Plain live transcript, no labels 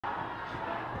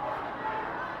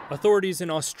Authorities in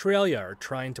Australia are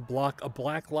trying to block a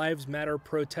Black Lives Matter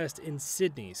protest in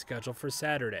Sydney scheduled for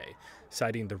Saturday,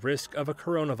 citing the risk of a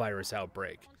coronavirus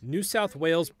outbreak. New South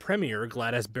Wales Premier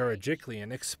Gladys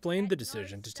Berejiklian explained the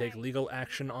decision to take legal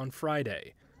action on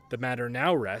Friday. The matter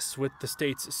now rests with the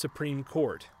state's Supreme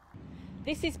Court.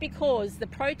 This is because the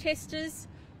protesters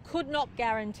could not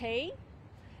guarantee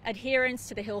adherence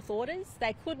to the health orders,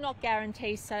 they could not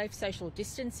guarantee safe social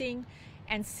distancing,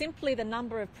 and simply the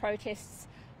number of protesters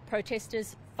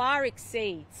far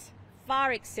exceeds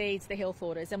the health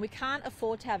orders, and we can't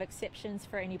afford to have exceptions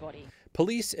for anybody.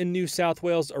 Police in New South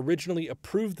Wales originally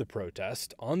approved the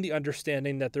protest on the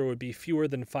understanding that there would be fewer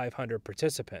than 500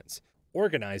 participants.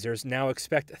 Organizers now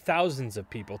expect thousands of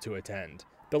people to attend.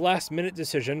 The last-minute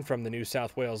decision from the New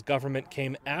South Wales government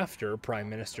came after Prime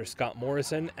Minister Scott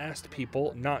Morrison asked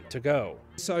people not to go.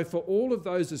 So for all of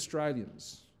those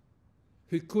Australians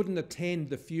who couldn't attend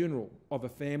the funeral of a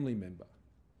family member,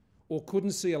 or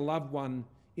couldn't see a loved one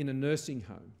in a nursing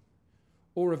home,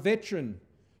 or a veteran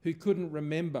who couldn't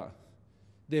remember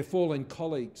their fallen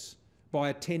colleagues by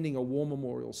attending a war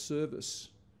memorial service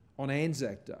on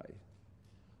Anzac Day,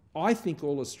 I think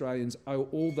all Australians owe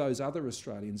all those other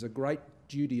Australians a great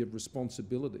duty of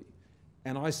responsibility.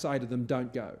 And I say to them,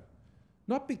 don't go.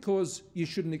 Not because you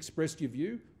shouldn't express your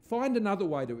view, find another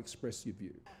way to express your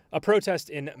view. A protest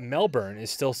in Melbourne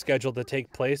is still scheduled to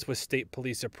take place with state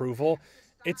police approval.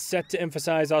 It's set to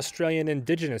emphasize Australian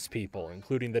Indigenous people,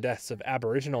 including the deaths of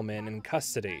Aboriginal men in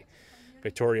custody.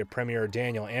 Victoria Premier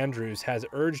Daniel Andrews has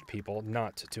urged people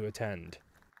not to attend.